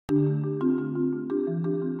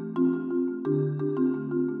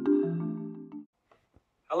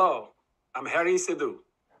Hello, I'm Harry Sidhu,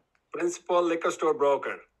 Principal Liquor Store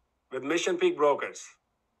Broker with Mission Peak Brokers.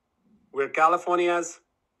 We're California's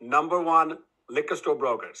 #1 liquor store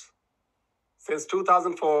brokers. Since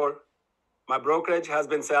 2004, my brokerage has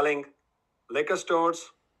been selling liquor stores,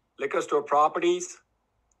 liquor store properties,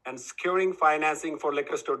 and securing financing for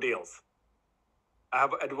liquor store deals. I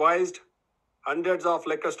have advised hundreds of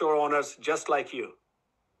liquor store owners just like you.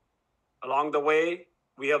 Along the way,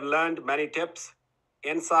 we have learned many tips,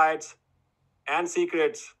 insights, and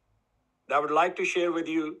secrets that I would like to share with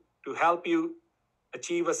you to help you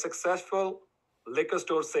achieve a successful liquor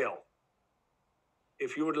store sale.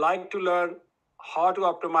 If you would like to learn how to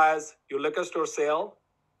optimize your liquor store sale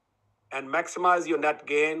and maximize your net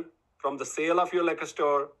gain from the sale of your liquor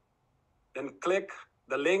store, then click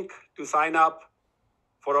the link to sign up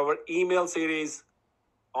for our email series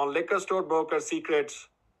on liquor store broker secrets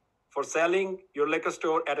for selling your liquor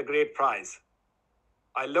store at a great price.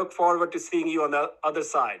 I look forward to seeing you on the other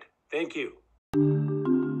side. Thank you.